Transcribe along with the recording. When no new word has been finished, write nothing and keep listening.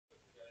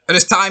It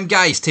is time,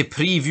 guys, to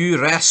preview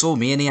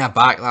WrestleMania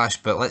Backlash,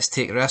 but let's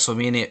take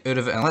WrestleMania out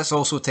of it, and let's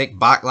also take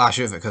Backlash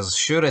out of it, because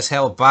sure as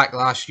hell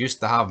Backlash used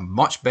to have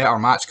much better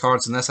match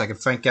cards than this. I can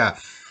think of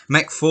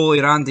Mick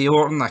Foley, Randy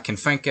Orton, I can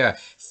think of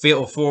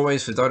Fatal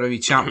 4-Ways for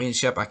WWE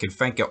Championship, I can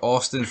think of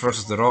Austin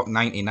versus The Rock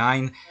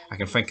 99, I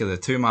can think of the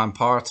two-man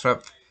power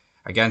trip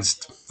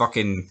against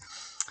fucking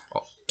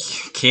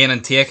Kane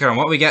and Taker, and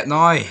what we get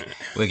now?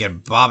 We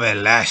get Bobby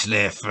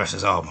Lashley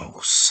versus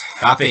Almost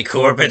Happy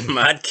Corbin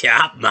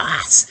Madcap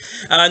Mass.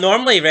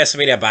 Normally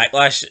WrestleMania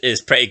Backlash is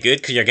pretty good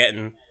because you're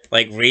getting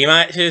like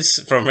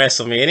rematches from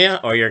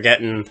WrestleMania, or you're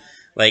getting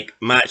like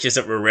matches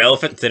that were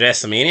relevant to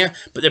WrestleMania.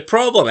 But the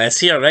problem is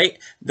here, right?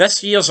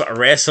 This year's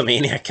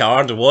WrestleMania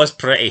card was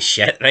pretty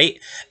shit, right?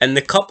 And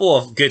the couple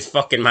of good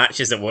fucking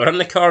matches that were on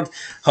the card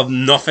have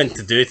nothing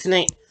to do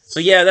tonight. So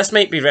yeah, this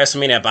might be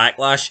WrestleMania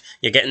Backlash.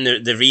 You're getting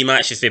the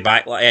rematches for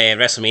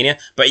WrestleMania,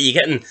 but are you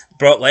getting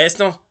Brock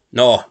Lesnar?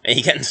 No. Are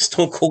you getting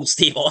Stone Cold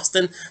Steve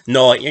Austin?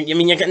 No. You're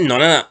getting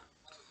none of that.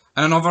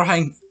 And another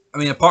thing, I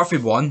mean, apart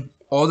from one,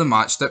 all the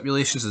match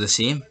stipulations are the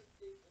same.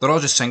 They're all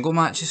just single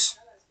matches.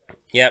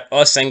 Yep,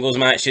 all singles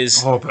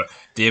matches. Oh, but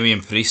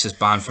Damian Priest is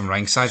banned from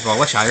ringside. Well, I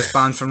wish I was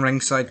banned from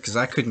ringside, because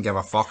I couldn't give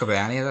a fuck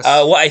about any of this.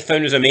 What I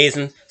found was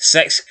amazing.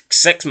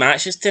 Six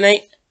matches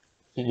tonight.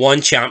 One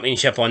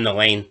championship on the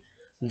line.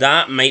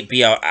 That might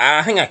be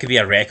I think that could be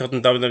a record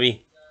in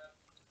WWE.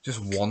 Just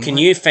one. Can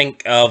you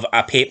think of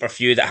a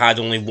pay-per-view that had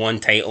only one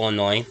title on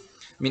the line?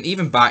 I mean,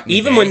 even back in the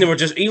even day,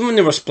 when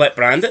they were split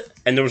branded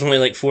and there was only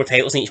like 4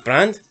 titles in each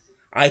brand,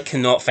 I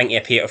cannot think of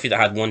a pay-per-view that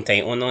had one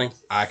title on the line.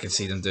 I can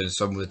see them doing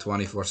some with the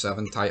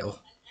 24/7 title.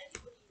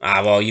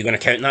 Well, you're going to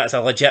count that as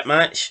a legit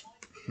match?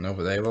 No,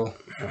 but they will.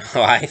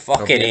 Oh, I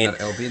fucking ain't.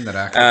 It'll be in the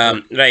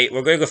record. Right,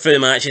 we're going to go through the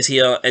matches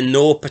here in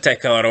no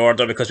particular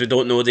order because we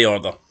don't know the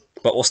order.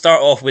 But we'll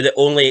start off with the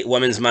only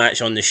women's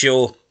match on the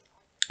show.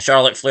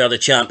 Charlotte Flair, the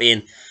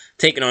champion,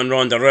 taking on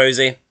Ronda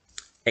Rousey.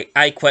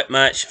 I Quit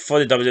match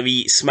for the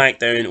WWE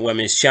SmackDown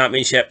Women's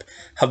Championship.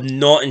 Have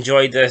not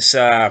enjoyed this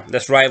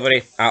this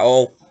rivalry at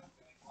all.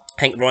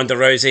 I think Ronda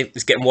Rousey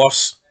is getting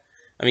worse.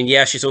 I mean,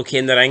 yeah, she's okay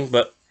in the ring,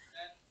 but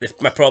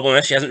my problem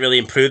is she hasn't really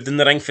improved in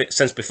the ring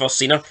since we first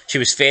seen her. She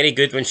was very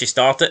good when she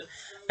started,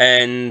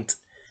 and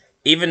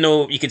even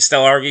though you could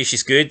still argue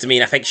she's good, I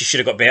mean, I think she should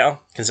have got better,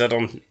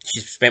 considering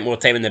she's spent more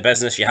time in the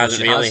business. She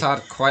hasn't really. She has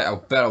had quite a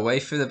bit away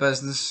from the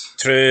business.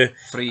 True.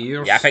 3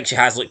 years. Yeah, I think she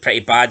has looked pretty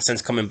bad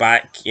since coming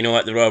back, you know,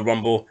 at the Royal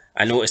Rumble.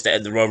 I noticed that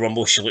at the Royal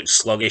Rumble she looked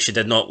sluggish. She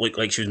did not look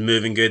like she was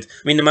moving good.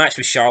 I mean, the match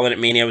with Charlotte at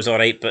Mania was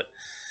alright, but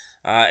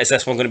is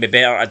this one going to be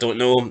better? I don't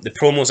know. The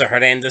promos are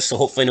horrendous, so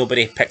hopefully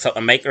nobody picks up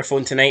a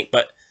microphone tonight,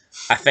 but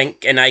I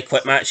think in I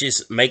Quit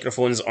matches,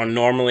 microphones are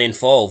normally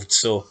involved,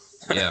 so...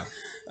 Yeah.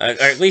 Or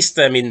at least,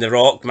 I mean, The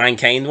Rock,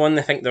 Mankind one,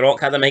 I think The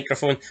Rock had a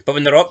microphone. But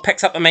when The Rock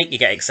picks up a mic, you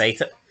get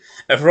excited.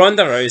 If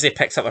Ronda Rousey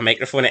picks up a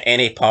microphone at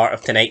any part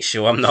of tonight's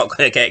show, I'm not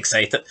going to get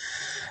excited.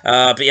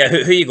 But yeah,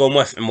 who are you going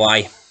with and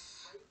why?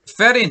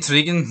 Very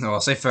intriguing. No,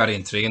 I'll say very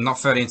intriguing.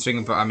 Not very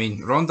intriguing, but I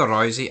mean, Ronda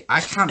Rousey,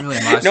 I can't really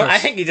imagine. No, I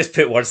think you just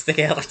put words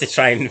together to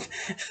try and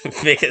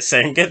make it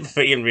sound good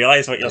before you even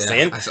realise what you're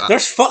saying.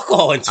 There's fuck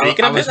all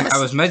intriguing about this.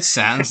 I was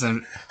mid-sentence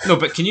and... No,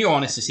 but can you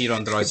honestly see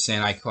Ronda Rousey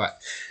saying, I quit?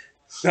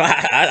 No,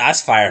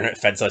 that's firing at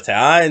Feds out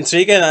there.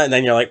 Intriguing, and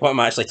then you're like, what am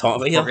I actually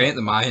talking about here? Fuck, it ain't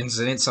the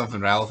Mayans, it ain't something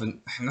relevant.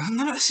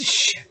 None of this is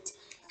shit.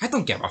 I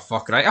don't give a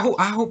fuck, right?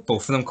 I hope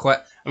both of them quit.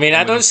 I mean,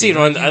 I don't see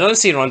Ronda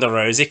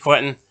Rousey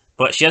quitting,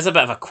 but she is a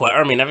bit of a quitter.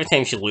 I mean, every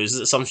time she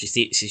loses at something,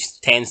 she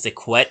tends to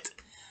quit.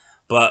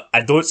 But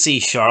I don't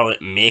see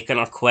Charlotte making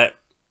her quit.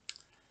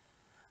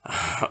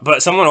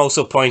 But someone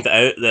also pointed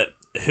out that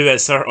who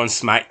is there on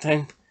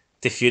SmackDown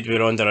to feud with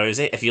Ronda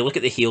Rousey? If you look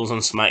at the heels on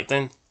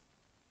SmackDown,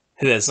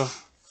 who is there?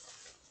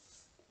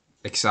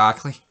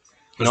 Exactly.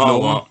 There's not no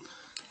a lot.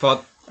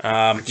 But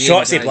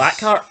Shotzi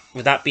Blackheart,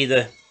 would that be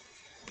the?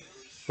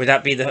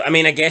 I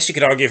mean, I guess you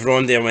could argue if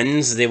Ronda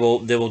wins, they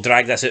will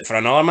drag this out for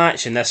another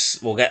match, and this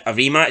will get a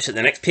rematch at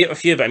the next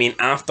pay-per-view. But I mean,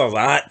 after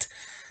that,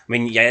 I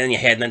mean, yeah, then you're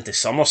heading into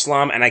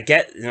SummerSlam, and I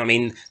get, I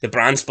mean, the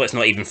brand split's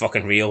not even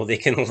fucking real. They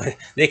can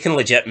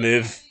legit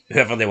move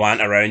whoever they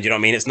want around. You know what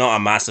I mean? It's not a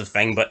massive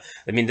thing, but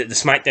I mean, the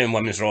SmackDown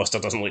women's roster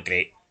doesn't look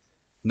great.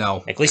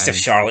 No. At least if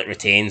Charlotte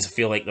retains, I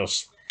feel like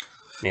there's.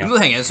 Yeah. The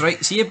thing is,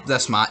 right, see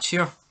this match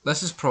here,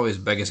 this is probably as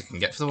big as it can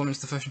get for the women's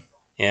division.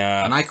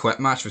 Yeah. An I Quit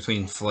match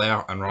between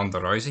Flair and Ronda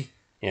Rousey.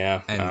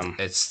 Yeah. And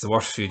it's the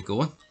worst feud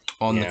going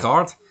on the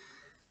card.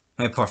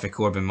 Now perfect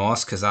Corbin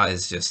Moss, because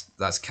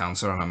that's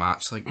cancer on a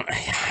match. Like, yeah,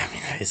 I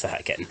mean, how is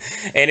that getting?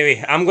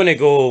 Anyway, I'm going to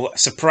go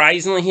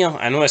surprisingly here.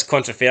 I know it's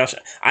controversial.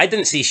 I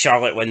didn't see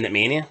Charlotte win at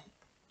Mania.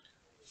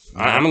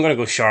 No. I'm going to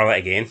go Charlotte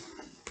again.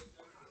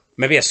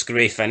 Maybe a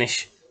screwy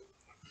finish.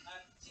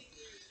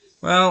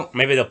 Well,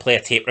 maybe they'll play a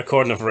tape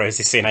recording of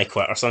Rousey saying I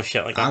quit or some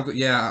shit like that.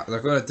 Yeah, they're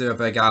going to do a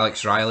big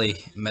Alex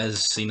Riley,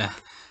 Miz, Cena.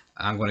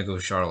 I'm going to go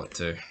Charlotte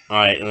too.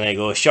 Alright, there you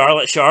go.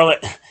 Charlotte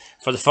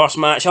for the first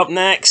match. Up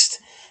next,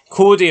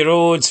 Cody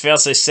Rhodes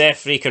versus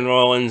Seth freaking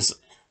Rollins.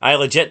 I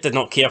legit did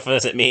not care for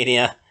this at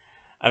Mania.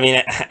 I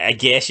mean, I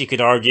guess you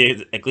could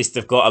argue at least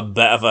they've got a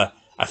bit of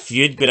a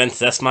feud going into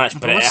this match,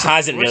 but it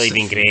hasn't really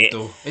been great.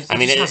 I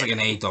mean, it has like an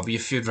AEW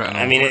feud written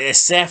on it. It's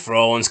Seth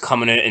Rollins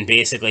coming out and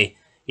basically,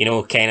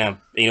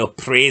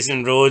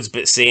 praising Rhodes,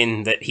 but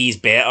saying that he's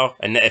better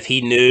and that if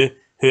he knew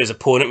who his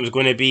opponent was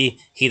going to be,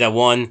 he'd have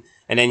won.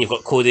 And then you've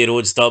got Cody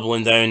Rhodes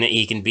doubling down that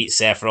he can beat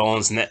Seth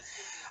Rollins. And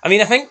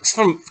I think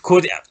from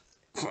Cody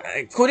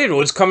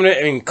Rhodes coming out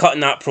and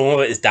cutting that promo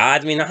about his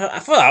dad, I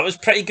thought that was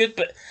pretty good.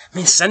 But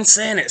since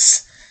then,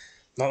 there's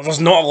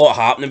not a lot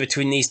happening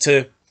between these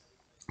two.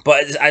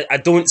 But I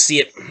don't see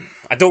it.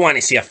 I don't want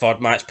to see a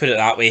third match, put it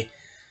that way.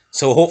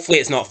 So hopefully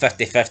it's not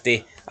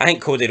 50-50. I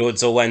think Cody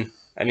Rhodes will win.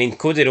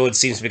 Cody Rhodes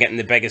seems to be getting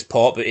the biggest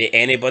pop out of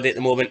anybody at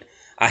the moment.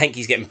 I think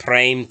he's getting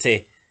primed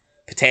to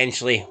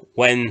potentially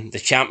win the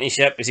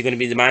championship. Is he going to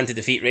be the man to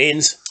defeat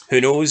Reigns?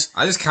 Who knows?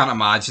 I just can't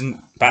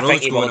imagine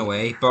Rhodes going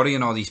away,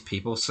 burying all these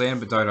people,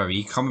 saying about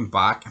WWE, coming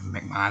back, and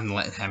McMahon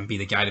letting him be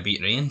the guy to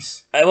beat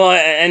Reigns. Well,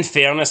 in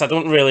fairness, I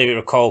don't really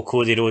recall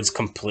Cody Rhodes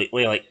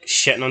completely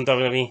shitting on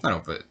WWE. I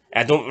know, but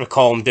I don't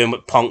recall him doing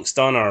what Punk's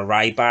done or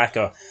Ryback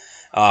or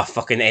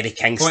fucking Eddie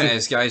Kingston. Point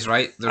is, guys,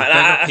 right? There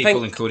are bigger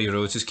people than Cody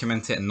Rhodes who's come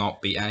into it and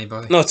not beat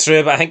anybody. No,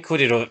 true, but I think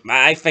Cody Rhodes.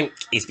 I think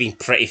he's been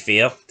pretty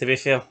fair. To be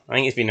fair,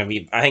 I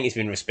think he's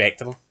been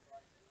respectable.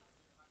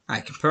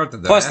 Compared to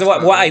the plus,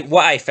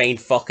 what I find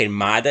fucking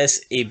mad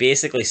is he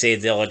basically said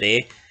the other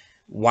day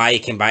why he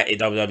came back to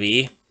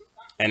WWE,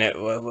 and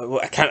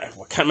I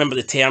can't remember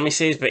the term he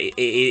says, but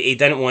he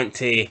didn't want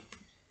to.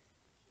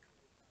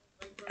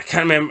 I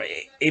can't remember.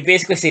 He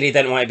basically said he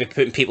didn't want to be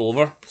putting people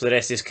over for the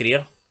rest of his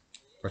career.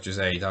 Which is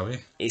AEW.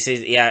 He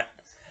says, yeah,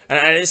 and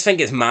I just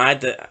think it's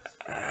mad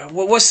that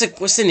what's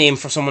the name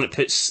for someone that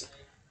puts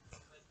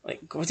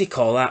what do you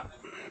call that?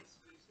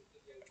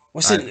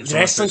 What's the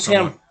wrestling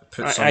term?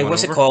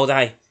 What's it called?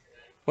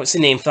 What's the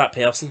name for that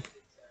person?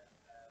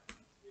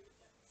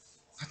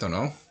 I don't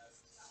know.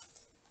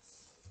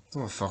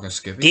 Oh, fucking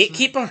Scooby.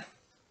 Gatekeeper.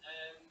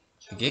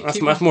 The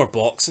gatekeeper. That's more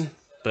boxing,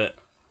 but.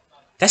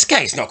 This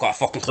guy's not got a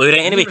fucking clue, right?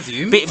 Anyway,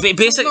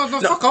 basically,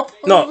 fuck up.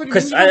 No,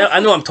 because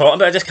I know what I'm talking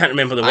about. I just can't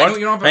remember the word. I know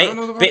you're on, right? I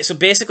know the word. So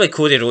basically,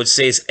 Cody Rhodes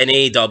says in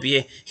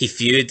AEW he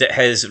viewed that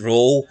his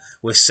role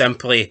was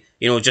simply,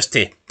 just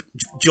to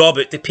job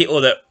out the people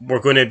that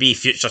were going to be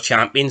future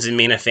champions in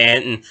main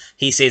event, and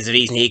he says the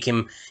reason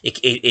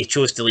he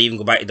chose to leave and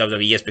go back to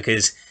WWE is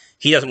because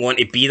he doesn't want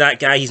to be that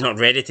guy. He's not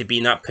ready to be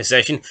in that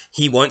position.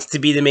 He wants to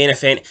be the main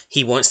event.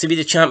 He wants to be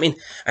the champion,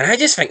 and I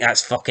just think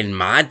that's fucking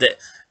mad that.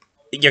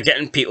 You're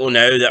getting people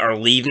now that are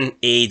leaving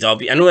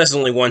AEW. I know this is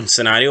only one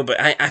scenario, but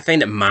I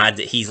find it mad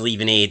that he's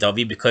leaving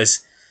AEW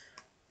because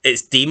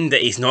it's deemed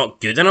that he's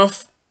not good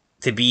enough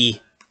to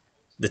be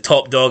the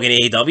top dog in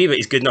AEW, but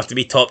he's good enough to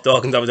be top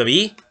dog in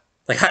WWE.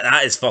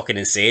 That is fucking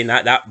insane.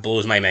 That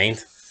blows my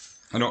mind.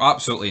 I know,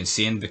 absolutely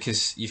insane,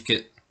 because you've got...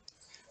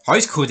 How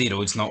is Cody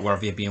Rhodes not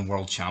worthy of being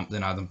world champ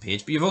than Adam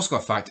Page? But you've also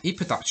got the fact that he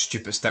put that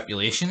stupid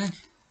stipulation in.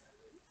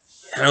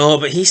 I know,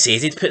 but he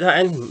said he'd put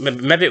that in.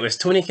 Maybe it was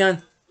Tony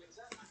Khan.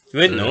 You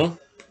wouldn't know.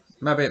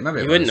 Maybe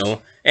you wouldn't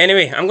know.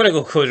 Anyway, I'm going to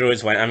go Cody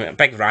Rhodes win. I'm a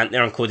big rant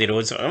there on Cody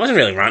Rhodes. I wasn't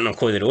really ranting on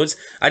Cody Rhodes.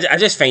 I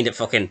just find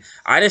it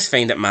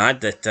I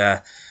mad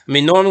that,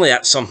 normally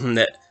that's something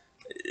that,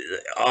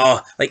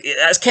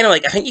 that's kind of I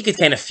think you could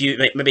kind of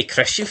feud, maybe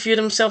Christian feud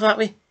himself that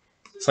way.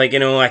 It's I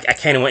kind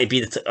of want to be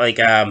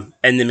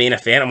in the main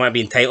event. I want to be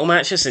in title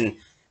matches, and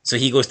so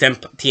he goes to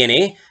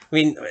TNA.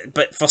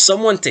 But for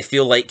someone to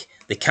feel like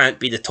they can't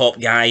be the top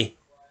guy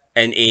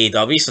in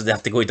AEW, so they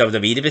have to go to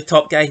WWE to be the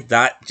top guy.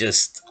 That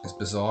just... It's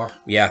bizarre.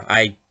 Yeah,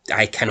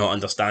 I cannot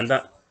understand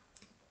that.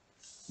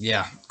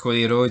 Yeah,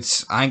 Cody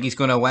Rhodes, I think he's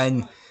going to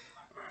win.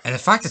 And the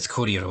fact it's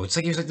Cody Rhodes,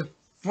 he was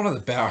one of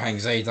the better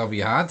things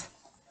AEW had.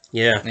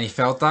 Yeah. And he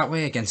felt that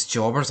way against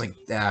jobbers like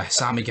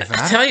Sammy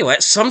Guevara. I tell you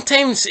what,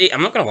 sometimes,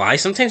 I'm not going to lie,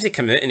 sometimes he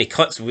come out and he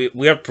cuts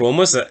weird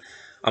promos that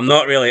I'm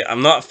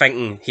not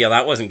thinking, here,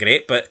 that wasn't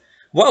great, but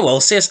what I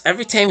will say is,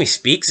 every time he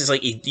speaks,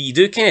 it's you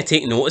do kind of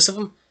take notice of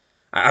him.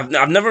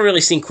 I've never really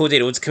seen Cody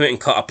Rhodes come out and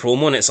cut a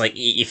promo and it's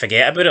you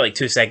forget about it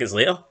 2 seconds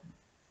later.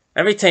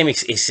 Every time he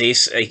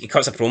says he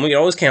cuts a promo, you're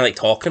always kind of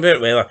talking about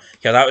it, whether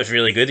that was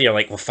really good, or you're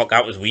well, fuck,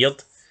 that was weird.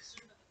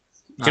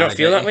 Do you not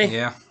feel that way?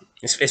 Yeah.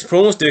 His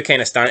promos do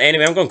kind of stand.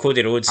 Anyway, I'm going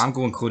Cody Rhodes. I'm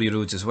going Cody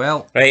Rhodes as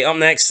well. Right, up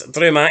next,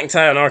 Drew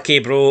McIntyre and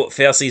RK Bro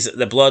versus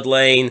the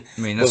Bloodline.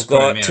 We've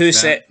got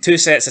two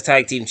sets of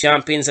tag team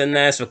champions in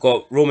this. We've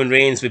got Roman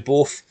Reigns with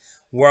both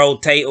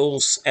world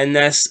titles in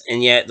this,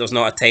 and yet there's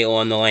not a title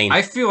on the line.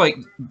 I feel like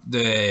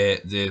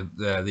the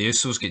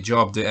Usos get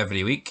jobbed out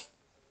every week,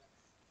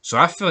 so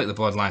I feel like the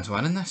Bloodline's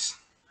winning this.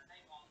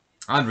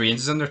 And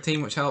Reigns is in their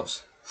team, which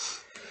helps.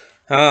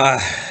 Yeah,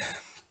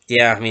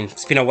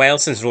 it's been a while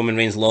since Roman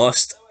Reigns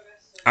lost.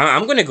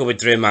 I'm going to go with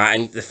Drew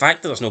McIntyre. The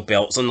fact that there's no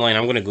belts on the line,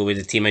 I'm going to go with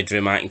the team of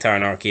Drew McIntyre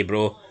and RK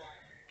Bro.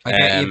 I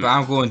get you, but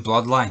I'm going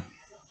Bloodline.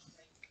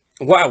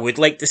 What I would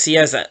like to see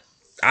is that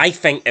I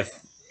think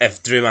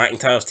if Drew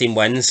McIntyre's team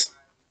wins,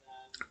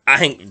 I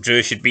think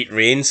Drew should beat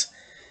Reigns.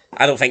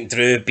 I don't think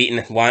Drew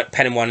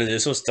pinning one of the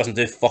Usos doesn't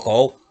do fuck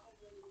all.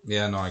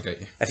 Yeah, no, I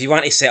get you. If you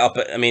want to set up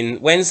it,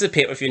 when's the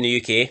pay-per-view in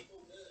the UK?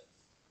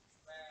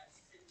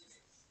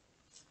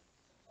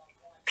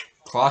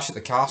 Clash at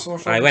the Castle or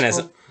something. Aye, when is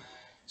it?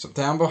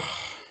 September.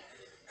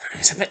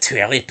 It's a bit too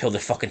early to pull the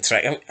fucking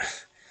trick.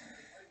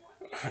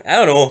 I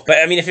don't know, but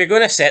I mean, if you're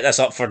going to set this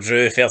up for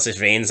Drew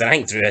versus Reigns, I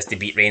think Drew has to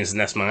beat Reigns in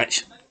this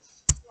match.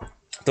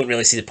 Don't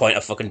really see the point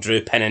of fucking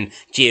Drew pinning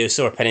Jey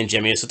Uso or pinning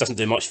Jimmy Uso. It doesn't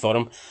do much for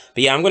him.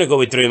 But yeah, I'm going to go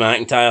with Drew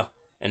McIntyre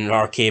and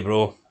RK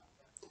Bro.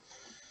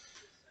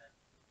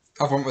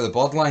 I've went with the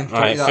bloodline.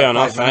 Alright, fair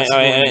enough. For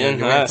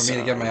me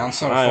to give my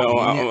answer.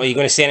 Are you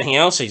going to say anything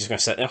else, or are you just going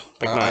to sit there?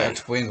 I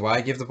explained why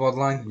I gave the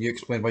bloodline. You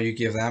explained why you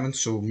gave them, and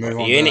so move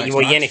on. You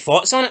any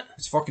thoughts on it?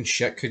 It's fucking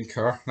shit. Couldn't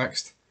care.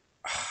 Next.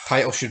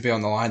 Title should be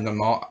on the line. They're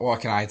not.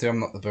 What can I do? I'm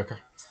not the booker.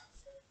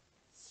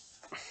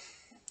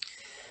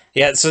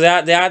 Yeah, so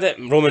they added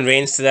Roman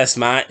Reigns to this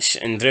match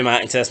and Drew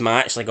McIntyre to this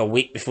match like a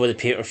week before the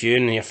pay-per-view,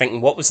 and you're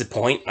thinking, what was the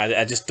point?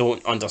 I just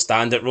don't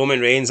understand it. Roman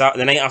Reigns,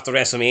 the night after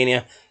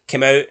WrestleMania,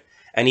 came out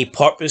and he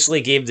purposely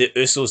gave the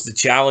Usos the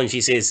challenge.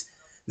 He says,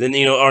 then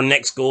our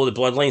next goal, the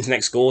Bloodline's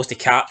next goal, is to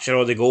capture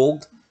all the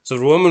gold. So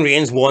Roman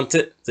Reigns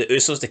wanted the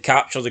Usos to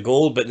capture the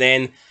gold, but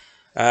then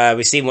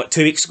we seen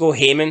 2 weeks ago,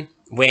 Heyman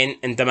went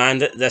and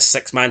demanded this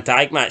 6-man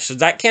tag match. So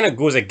that kind of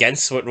goes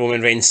against what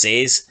Roman Reigns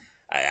says.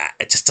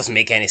 It just doesn't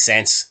make any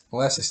sense.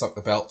 Unless they stuck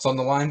the belts on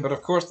the line, but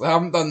of course they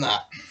haven't done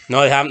that.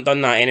 No, they haven't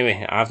done that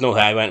anyway. I have no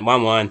how I went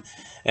 1-1.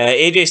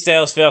 AJ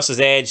Styles versus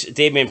Edge.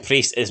 Damian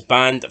Priest is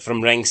banned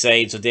from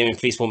ringside, so Damian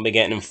Priest won't be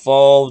getting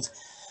involved.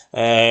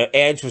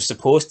 Edge was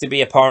supposed to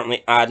be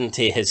apparently adding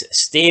to his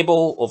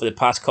stable over the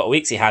past couple of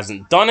weeks. He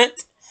hasn't done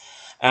it.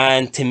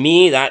 And to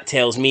me, that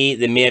tells me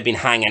they may have been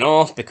hanging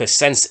off, because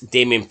since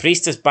Damian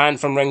Priest is banned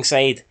from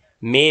ringside,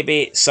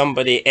 maybe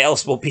somebody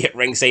else will be at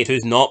ringside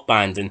who's not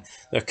banned, and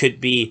there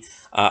could be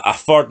a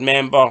third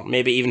member,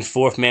 maybe even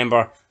fourth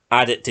member,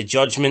 added to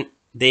Judgment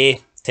Day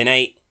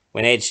tonight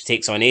when Edge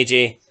takes on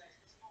AJ.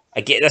 I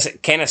get this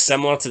kind of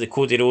similar to the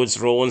Cody Rhodes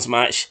Rollins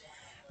match.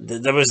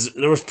 There was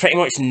pretty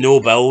much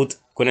no build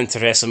going into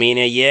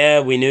WrestleMania.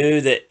 Yeah, we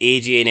knew that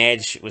AJ and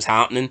Edge was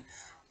happening,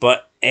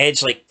 but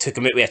Edge took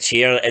him out with a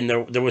chair, and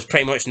there was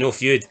pretty much no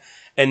feud.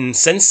 And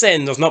since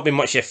then, there's not been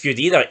much of a feud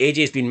either.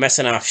 AJ's been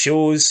missing off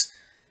shows,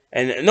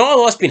 and not a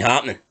lot's been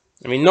happening.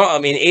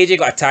 AJ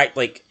got attacked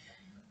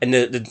in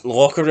the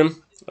locker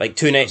room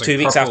 2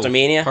 weeks after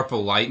Mania.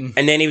 Purple lighting.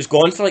 And then he was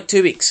gone for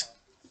 2 weeks.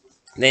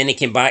 Then he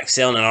came back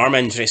selling an arm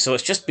injury. So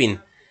it's just been...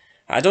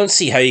 I don't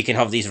see how you can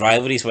have these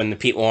rivalries when the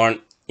people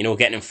aren't,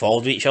 getting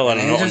involved with each other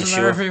and not on the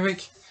show. Every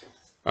week.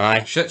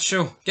 Aye. Shit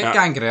show. Get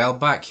Gangrel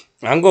back.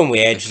 I'm going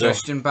with Edge, though.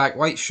 Christian back.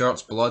 White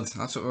shirts, blood.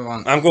 That's what we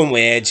want. I'm going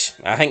with Edge.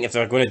 I think if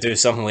they're going to do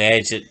something with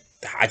Edge,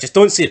 I just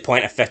don't see the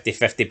point of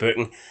 50-50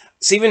 booking.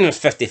 So even with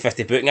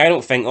 50-50 booking, I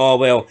don't think,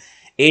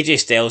 AJ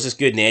Styles is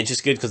good and Edge is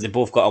good because they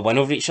both got a win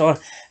over each other.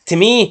 To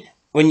me,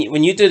 when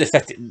you do the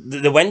 50,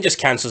 the win just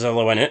cancels the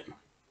other win out.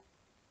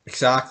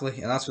 Exactly,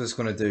 and that's what it's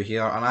going to do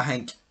here. And I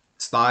think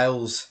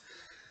Styles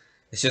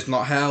is just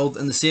not held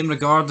in the same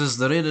regard as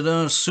the Rated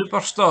R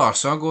superstar,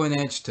 so I'm going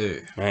Edge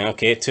too. Right,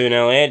 okay,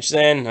 2-0 Edge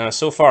then.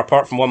 So far,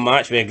 apart from one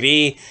match, we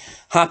agree.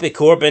 Happy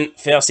Corbin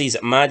versus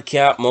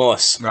Madcap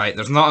Moss. Right,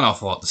 there's not an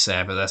awful lot to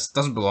say about this. It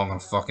doesn't belong on a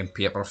fucking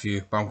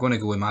pay-per-view, but I'm going to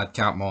go with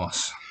Madcap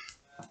Moss.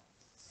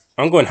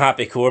 I'm going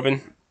Happy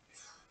Corbin.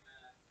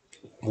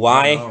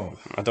 Why?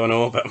 I don't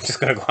know, but I'm just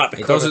going to go Happy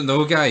Corbin. He doesn't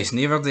know, guys.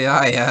 Neither do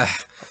I.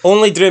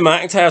 Only Drew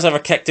McIntyre's ever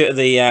kicked out of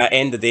the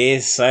end of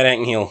days, so I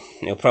reckon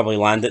he'll probably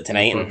land it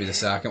tonight. Probably the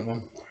second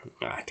one.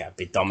 I can't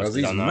be dumb as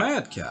to done that.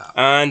 Madcap.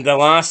 And the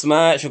last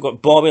match, we've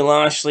got Bobby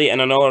Lashley in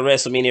another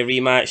WrestleMania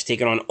rematch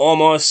taking on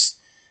Omos.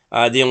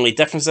 The only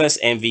difference is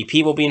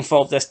MVP will be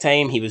involved this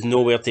time. He was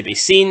nowhere to be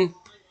seen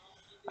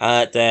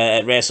at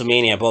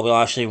WrestleMania. Bobby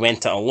Lashley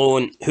went it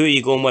alone. Who are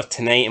you going with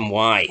tonight and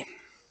why?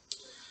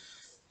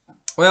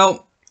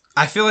 Well,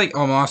 I feel like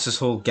Omos'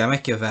 whole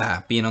gimmick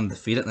of being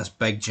undefeated in this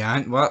big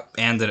giant,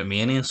 ended at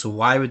Mania, so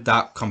why would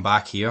that come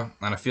back here?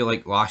 And I feel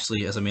like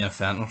Lashley is a main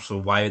eventer, so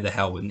why the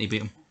hell wouldn't he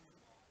beat him?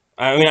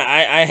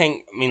 I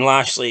think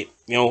Lashley,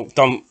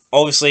 done,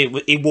 obviously,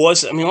 he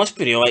was, let's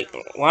be real,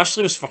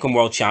 Lashley was fucking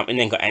world champion,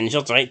 then got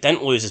injured, right?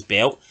 Didn't lose his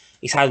belt.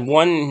 He's had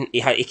one,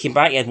 he came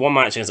back, he had one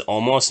match against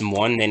Omos and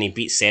won, then he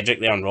beat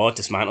Cedric there on Raw,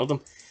 dismantled him.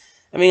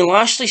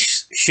 Lashley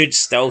should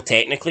still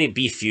technically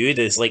be viewed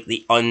as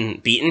the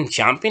unbeaten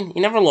champion. He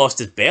never lost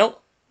his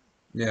belt.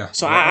 Yeah.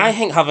 So I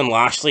think having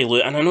Lashley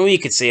lose, and I know you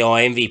could say,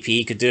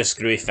 MVP could do a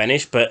screwy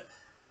finish, but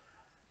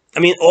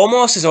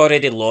Omos has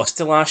already lost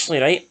to Lashley,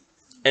 right?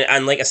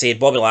 And like I said,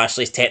 Bobby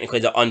Lashley is technically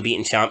the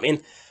unbeaten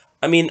champion.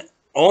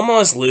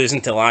 Omos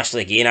losing to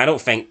Lashley again, I don't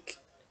think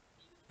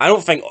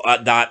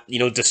that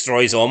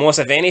destroys Omos.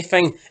 If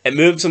anything, it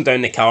moves him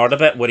down the card a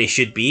bit where he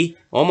should be.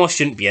 Omos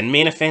shouldn't be in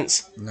main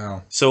events.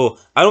 No. So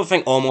I don't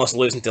think Omos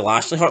losing to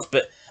Lashley hurts,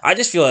 but I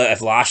just feel like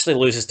if Lashley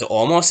loses to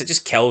Omos, it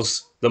just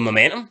kills the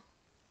momentum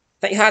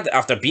that he had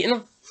after beating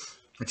him.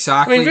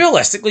 Exactly.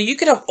 Realistically, you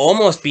could have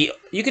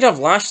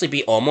Lashley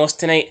beat Omos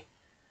tonight,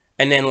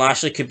 and then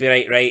Lashley could be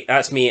right,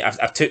 that's me,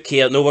 I've took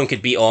care, no one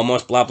could beat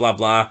Omos, blah blah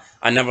blah,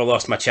 I never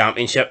lost my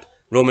championship,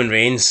 Roman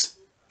Reigns,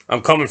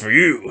 I'm coming for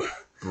you.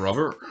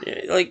 Brother.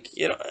 Like,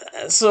 you know,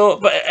 so,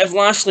 but if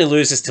Lashley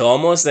loses to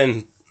Omos,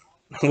 then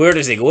where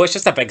does he go? It's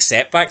just a big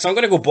setback. So I'm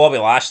going to go Bobby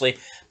Lashley.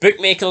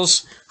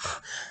 Bookmakers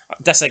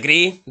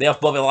disagree. They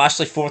have Bobby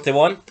Lashley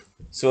 4-1.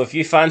 So if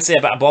you fancy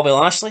a bit of Bobby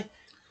Lashley,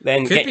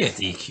 then could be a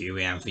DQ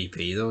with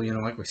MVP though, you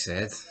know, like we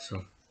said.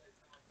 So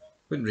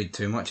wouldn't read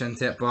too much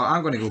into it, but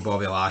I'm going to go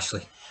Bobby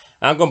Lashley.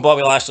 I'm going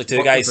Bobby Lashley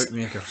too, guys.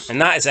 Bookmakers. And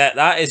that is it.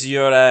 That is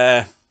your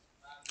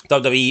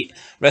WWE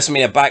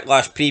WrestleMania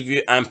Backlash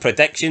preview and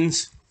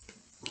predictions.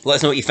 Let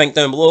us know what you think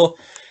down below.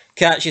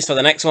 Catch us for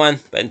the next one.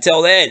 But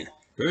until then,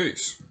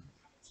 peace.